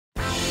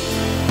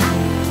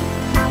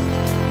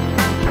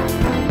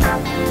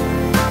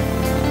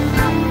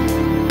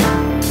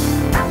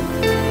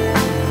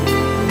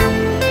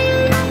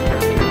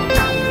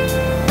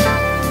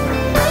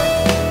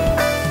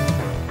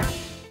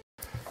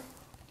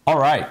All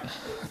right,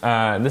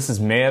 this is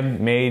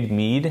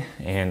Mead,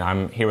 and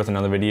I'm here with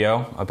another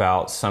video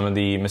about some of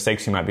the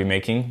mistakes you might be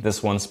making.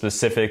 This one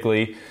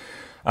specifically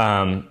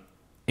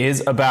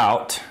is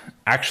about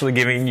actually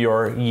giving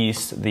your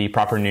yeast the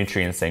proper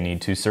nutrients they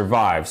need to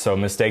survive. So a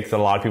mistake that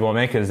a lot of people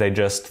make is they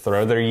just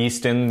throw their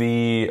yeast in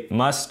the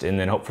must and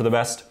then hope for the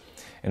best.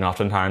 And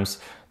oftentimes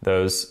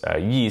those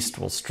yeast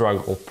will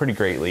struggle pretty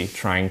greatly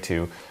trying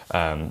to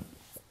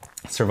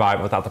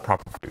survive without the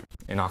proper food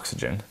and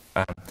oxygen.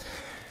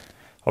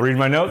 I'll read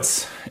my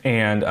notes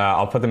and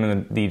I'll put them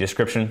in the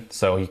description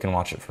so you can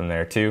watch it from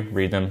there too.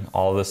 Read them.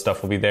 All of this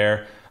stuff will be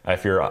there.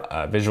 If you're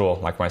visual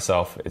like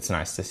myself, it's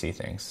nice to see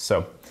things.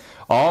 So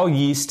all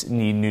yeast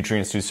need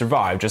nutrients to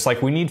survive. Just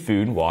like we need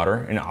food, water,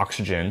 and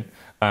oxygen,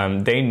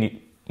 they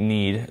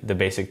need the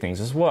basic things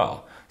as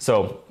well.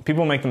 So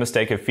people make the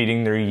mistake of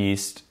feeding their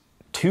yeast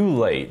too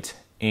late,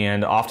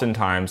 and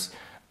oftentimes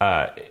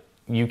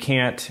you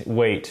can't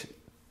wait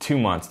 2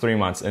 months, 3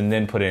 months, and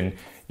then put in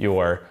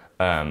your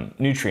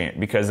nutrient,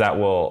 because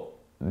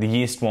the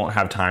yeast won't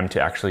have time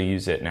to actually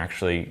use it and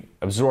actually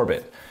absorb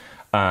it.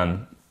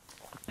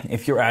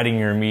 If you're adding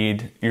your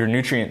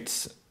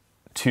nutrients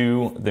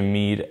to the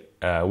mead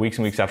weeks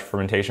and weeks after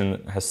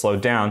fermentation has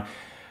slowed down,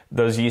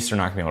 those yeast are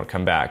not going to be able to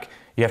come back.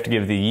 You have to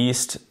give the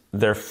yeast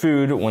their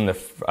food when the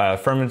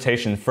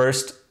fermentation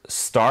first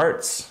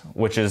starts,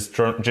 which is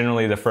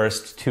generally the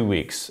first 2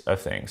 weeks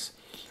of things.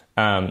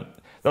 There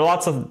are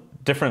lots of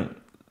different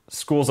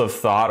schools of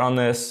thought on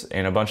this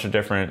and a bunch of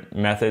different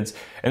methods,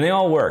 and they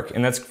all work,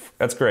 and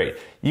that's great.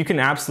 You can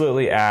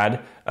absolutely add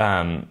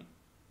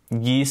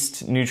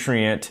yeast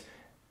nutrient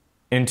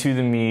into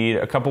the mead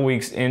a couple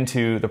weeks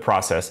into the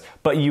process,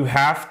 but you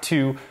have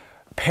to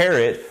pair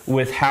it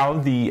with how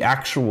the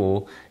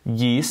actual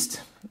yeast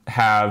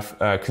have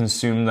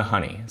consumed the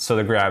honey. So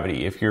the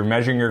gravity, if you're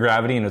measuring your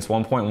gravity and it's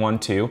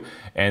 1.12,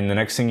 and the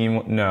next thing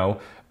you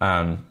know,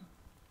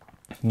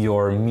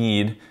 your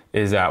mead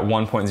is at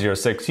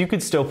 1.06, you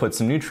could still put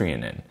some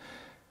nutrient in.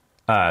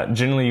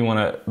 Generally you want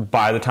to,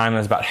 by the time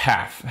it's about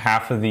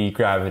half of the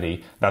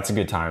gravity, that's a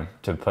good time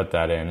to put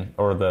that in,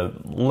 or the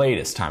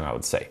latest time I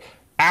would say.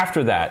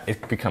 After that,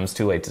 it becomes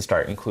too late to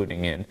start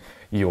including in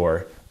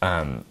your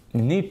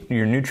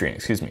nutrient,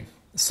 excuse me.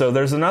 So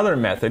there's another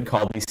method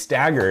called the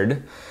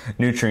staggered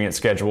nutrient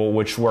schedule,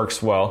 which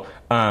works well,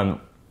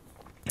 and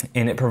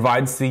it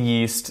provides the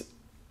yeast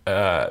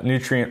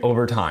nutrient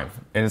over time,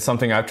 and it's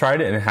something I've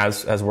tried and it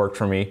has worked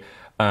for me.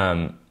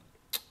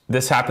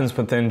 This happens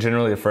within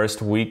generally the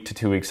first week to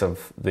 2 weeks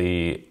of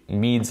the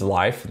mead's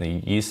life, the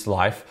yeast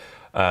life.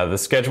 The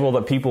schedule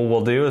that people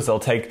will do is they'll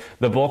take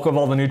the bulk of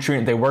all the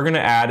nutrient they were going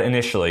to add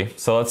initially.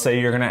 So let's say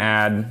you're going to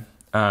add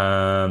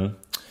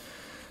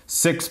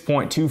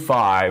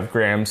 6.25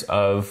 grams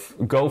of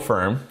Go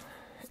Firm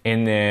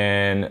and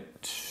then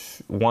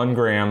 1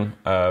 gram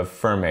of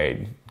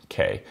Firmade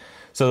K.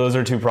 So those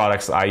are two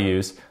products I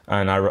use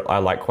and I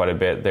like quite a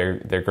bit.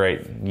 They're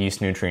great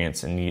yeast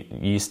nutrients and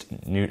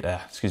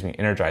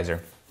energizer.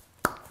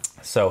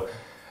 So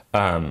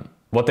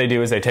what they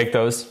do is they take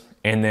those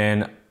and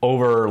then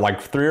over like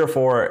 3 or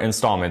 4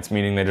 installments,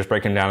 meaning they just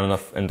break them down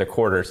into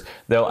quarters,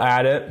 they'll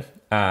add it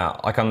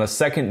like on the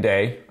second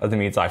day of the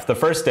mead's life. The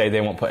first day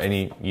they won't put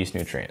any yeast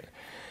nutrient.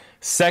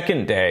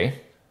 Second day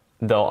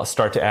they'll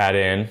start to add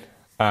in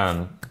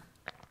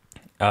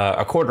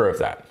a quarter of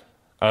that,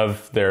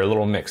 of their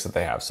little mix that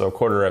they have. So a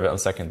quarter of it on the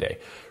second day,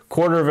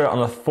 quarter of it on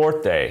the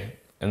 4th day,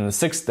 and the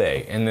 6th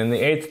day, and then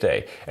the 8th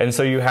day. And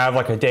so you have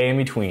like a day in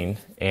between.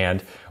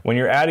 And when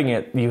you're adding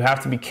it, you have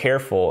to be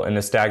careful in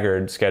a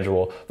staggered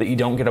schedule that you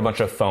don't get a bunch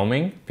of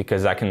foaming,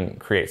 because that can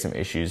create some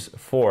issues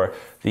for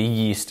the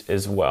yeast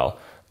as well.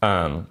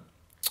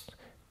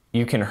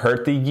 You can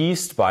hurt the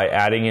yeast by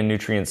adding in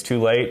nutrients too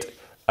late.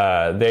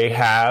 They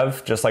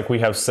have, just like we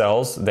have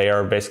cells, they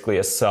are basically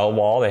a cell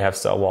wall. They have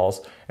cell walls,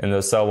 and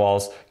those cell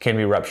walls can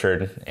be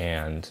ruptured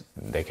and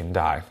they can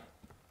die.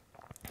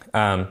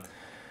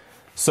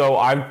 So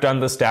I've done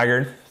the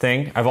staggered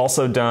thing. I've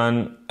also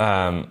done,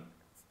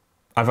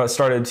 I've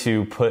started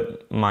to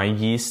put my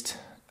yeast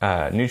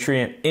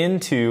nutrient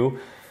into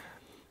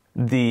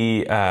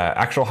the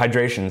actual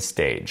hydration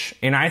stage.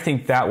 And I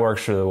think that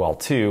works really well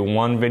too.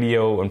 One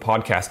video and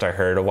podcast I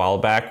heard a while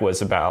back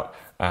was about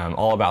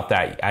all about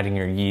that, adding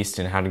your yeast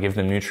and how to give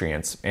them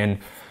nutrients. And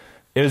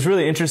it was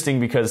really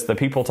interesting because the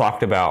people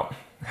talked about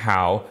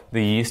how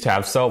the yeast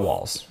have cell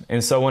walls.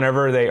 And so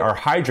whenever they are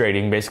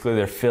hydrating, basically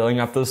they're filling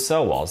up those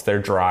cell walls. They're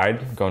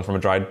dried, going from a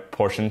dried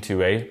portion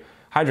to a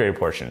hydrated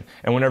portion.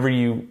 And whenever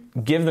you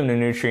give them the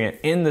nutrient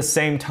in the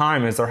same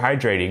time as they're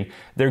hydrating,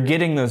 they're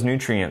getting those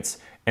nutrients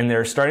and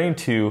they're starting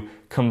to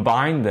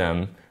combine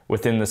them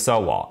within the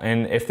cell wall.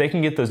 And if they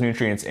can get those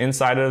nutrients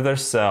inside of their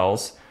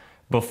cells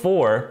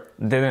before,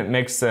 then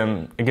it gives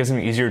them an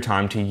easier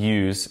time to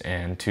use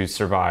and to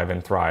survive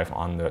and thrive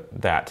on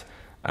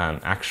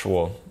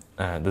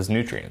those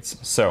nutrients.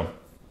 So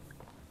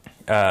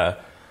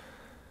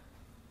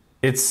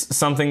it's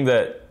something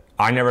that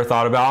I never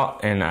thought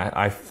about, and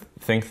I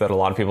think that a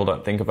lot of people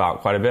don't think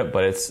about quite a bit,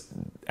 but it's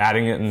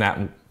adding it in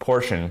that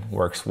portion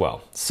works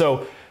well.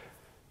 So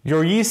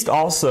Your yeast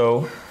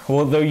also,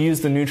 well, they'll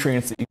use the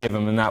nutrients that you give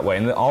them in that way,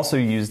 and they also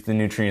use the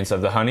nutrients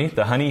of the honey.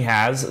 The honey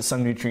has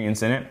some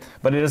nutrients in it,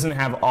 but it doesn't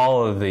have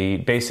all of the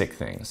basic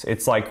things.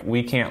 It's like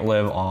we can't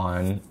live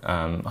on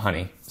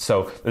honey,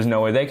 so there's no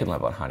way they can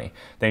live on honey.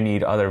 They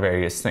need other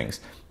various things.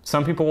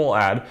 Some people will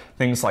add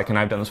things like, and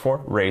I've done this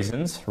before,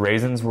 raisins.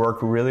 Raisins work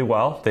really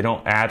well. They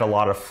don't add a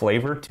lot of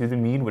flavor to the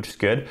mead, which is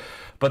good,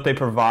 but they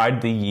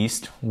provide the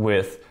yeast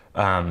with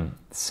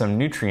some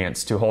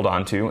nutrients to hold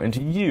on to and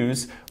to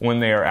use when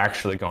they are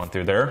actually going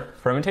through their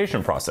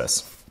fermentation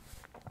process.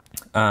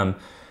 I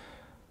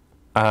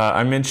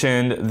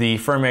mentioned the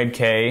Fermaid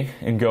K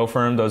and Go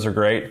Firm. Those are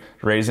great.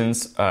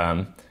 Raisins.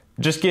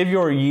 Just give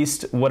your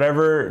yeast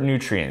whatever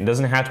nutrient. It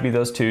doesn't have to be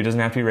those two. It doesn't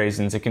have to be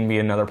raisins. It can be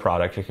another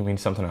product. It can be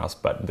something else,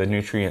 but the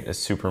nutrient is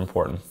super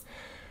important.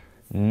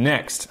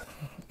 Next,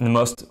 the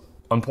most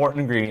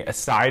important ingredient,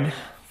 aside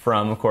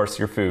from, of course,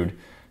 your food,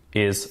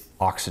 is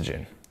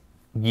oxygen.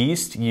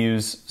 Yeast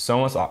use so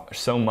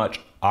much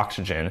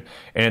oxygen,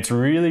 and it's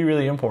really,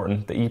 really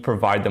important that you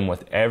provide them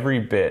with every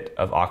bit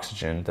of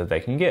oxygen that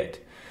they can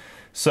get.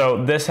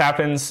 So this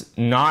happens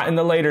not in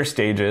the later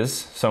stages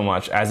so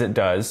much as it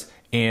does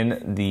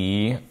in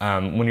the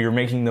when you're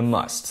making the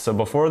must. So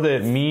before the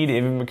mead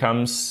even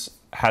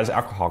has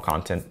alcohol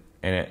content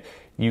in it,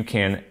 you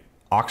can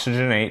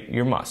oxygenate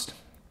your must.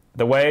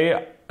 The way you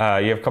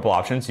have a couple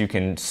options. You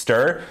can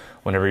stir.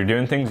 Whenever you're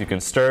doing things, you can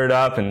stir it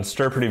up and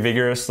stir pretty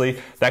vigorously.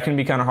 That can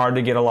be kind of hard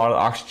to get a lot of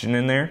oxygen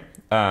in there.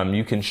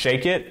 You can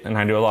shake it, and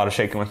I do a lot of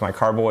shaking with my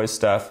Carboys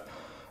stuff.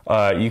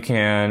 You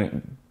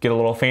can get a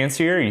little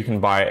fancier. You can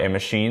buy a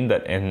machine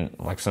that in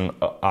like some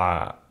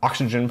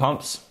oxygen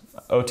pumps,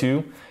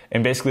 O2,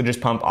 and basically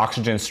just pump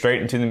oxygen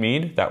straight into the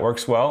mead. That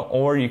works well.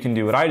 Or you can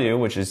do what I do,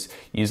 which is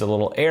use a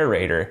little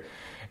aerator.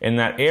 And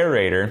that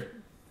aerator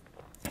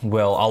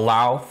will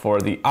allow for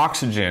the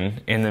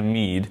oxygen in the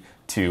mead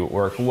to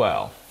work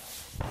well.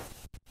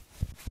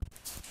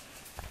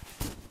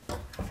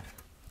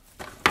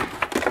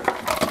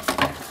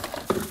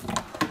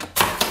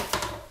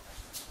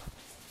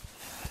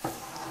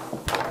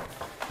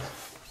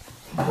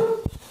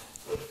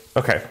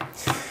 Okay,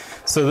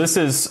 so this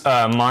is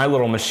my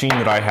little machine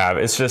that I have.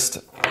 It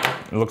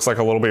looks like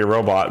a little bitty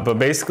robot, but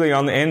basically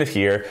on the end of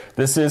here,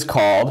 this is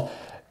called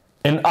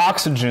an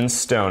oxygen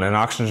stone. An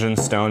oxygen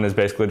stone is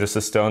basically just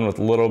a stone with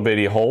little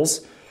bitty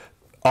holes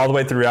all the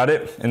way throughout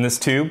it, and this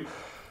tube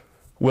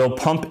will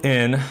pump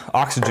in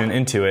oxygen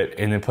into it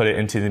and then put it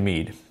into the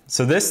mead.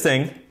 So this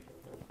thing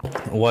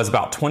was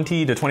about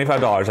 $20 to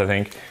 $25, I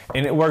think,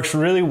 and it works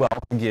really well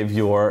to give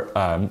your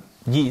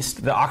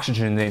yeast the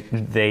oxygen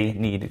they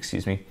need,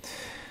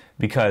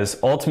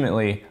 because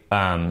ultimately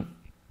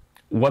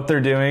what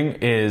they're doing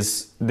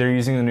is they're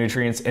using the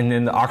nutrients, and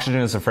then the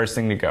oxygen is the first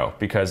thing to go,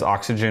 because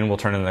oxygen will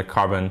turn into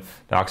carbon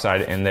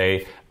dioxide and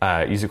they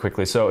use it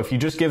quickly. So if you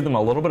just give them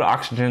a little bit of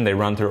oxygen, they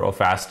run through it real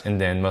fast, and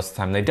then most of the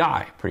time they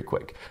die pretty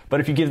quick.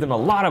 But if you give them a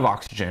lot of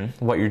oxygen,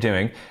 what you're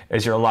doing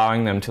is you're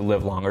allowing them to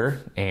live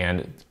longer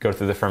and go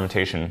through the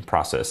fermentation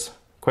process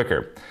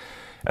quicker.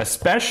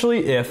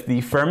 Especially if the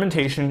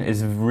fermentation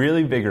is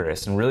really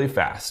vigorous and really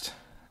fast.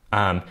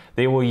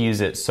 They will use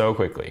it so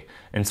quickly,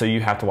 and so you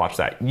have to watch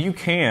that. You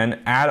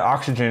can add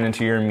oxygen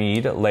into your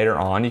mead later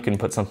on. You can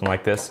put something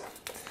like this.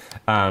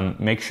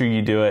 Make sure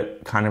you do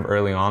it kind of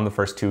early on, the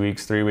first 2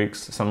 weeks, 3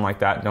 weeks, something like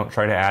that. Don't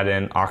try to add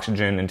in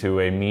oxygen into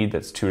a mead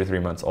that's 2 to 3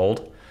 months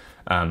old,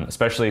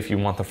 especially if you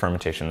want the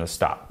fermentation to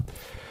stop.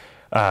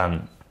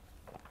 Let's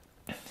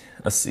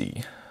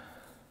see.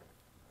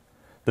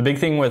 The big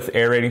thing with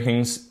aerating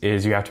things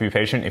is you have to be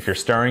patient. If you're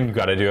stirring, you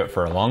got to do it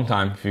for a long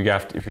time. If you're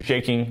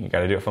shaking, you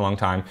got to do it for a long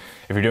time.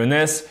 If you're doing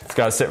this, it's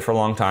got to sit for a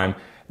long time.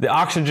 The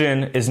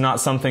oxygen is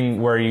not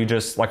something where you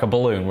just, like a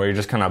balloon, where you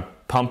just kind of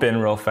pump in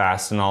real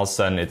fast and all of a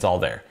sudden it's all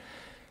there.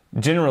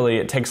 Generally,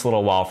 it takes a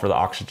little while for the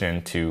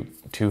oxygen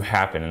to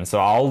happen. And so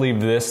I'll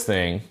leave this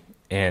thing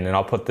in, and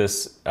I'll put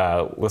this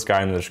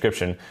guy in the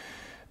description.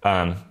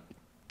 I'll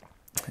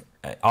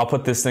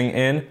put this thing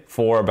in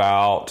for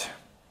about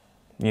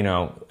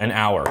an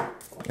hour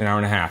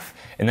and a half,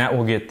 and that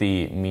will get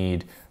the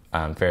mead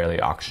fairly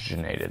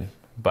oxygenated.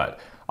 But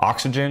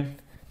oxygen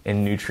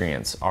and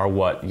nutrients are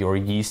what your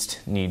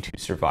yeast need to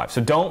survive.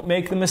 So don't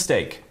make the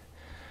mistake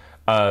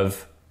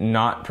of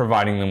not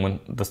providing them with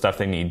the stuff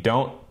they need.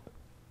 Don't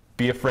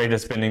be afraid of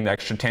spending the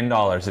extra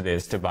 $10 it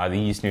is to buy the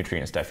yeast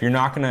nutrient stuff. You're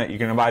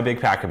gonna buy a big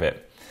pack of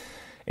it,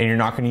 and you're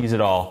not gonna use it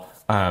all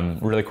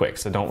really quick,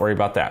 so don't worry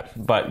about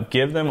that. But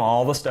give them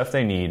all the stuff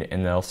they need,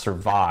 and they'll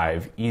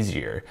survive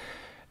easier.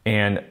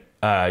 And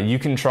you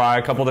can try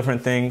a couple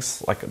different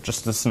things, like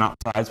just to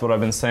synopsize what I've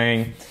been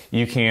saying.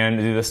 You can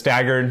do the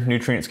staggered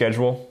nutrient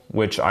schedule,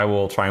 which I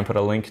will try and put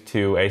a link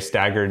to a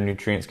staggered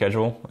nutrient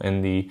schedule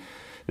in the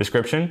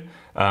description.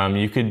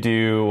 You could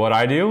do what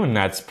I do, and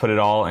that's put it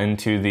all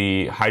into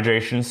the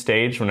hydration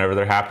stage whenever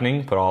they're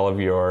happening. Put all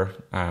of your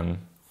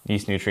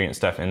yeast nutrient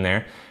stuff in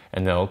there,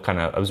 and they'll kind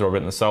of absorb it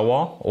in the cell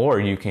wall. Or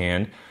you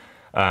can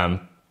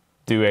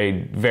do a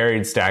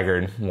varied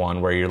staggered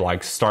one where you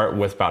start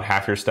with about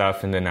half your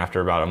stuff, and then after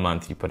about a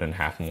month you put in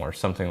half more,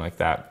 something like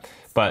that.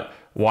 But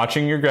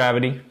watching your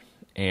gravity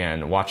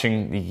and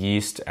watching the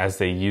yeast as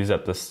they use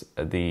up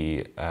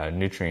the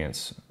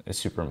nutrients is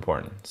super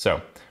important.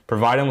 So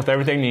provide them with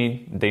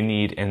everything they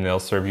need, and they'll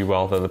serve you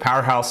well. They're the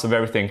powerhouse of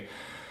everything.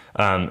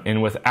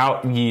 And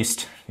without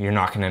yeast, you're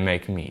not going to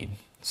make mead.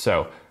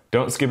 So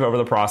don't skip over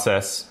the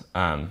process.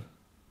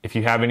 If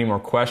you have any more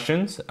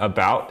questions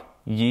about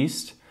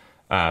yeast,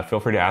 feel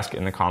free to ask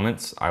in the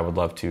comments. I would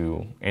love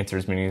to answer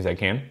as many as I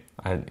can,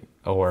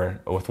 or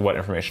with what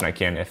information I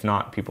can. If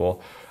not,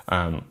 people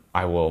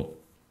will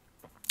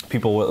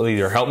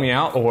either help me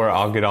out, or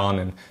I'll get on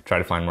and try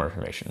to find more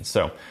information.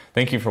 So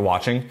thank you for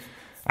watching.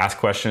 Ask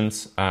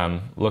questions.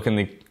 Look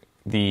in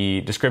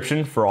the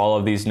description for all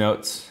of these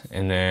notes,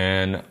 and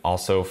then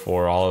also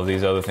for all of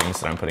these other things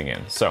that I'm putting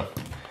in. So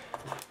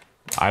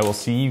I will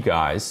see you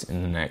guys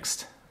in the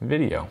next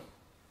video.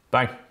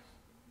 Bye.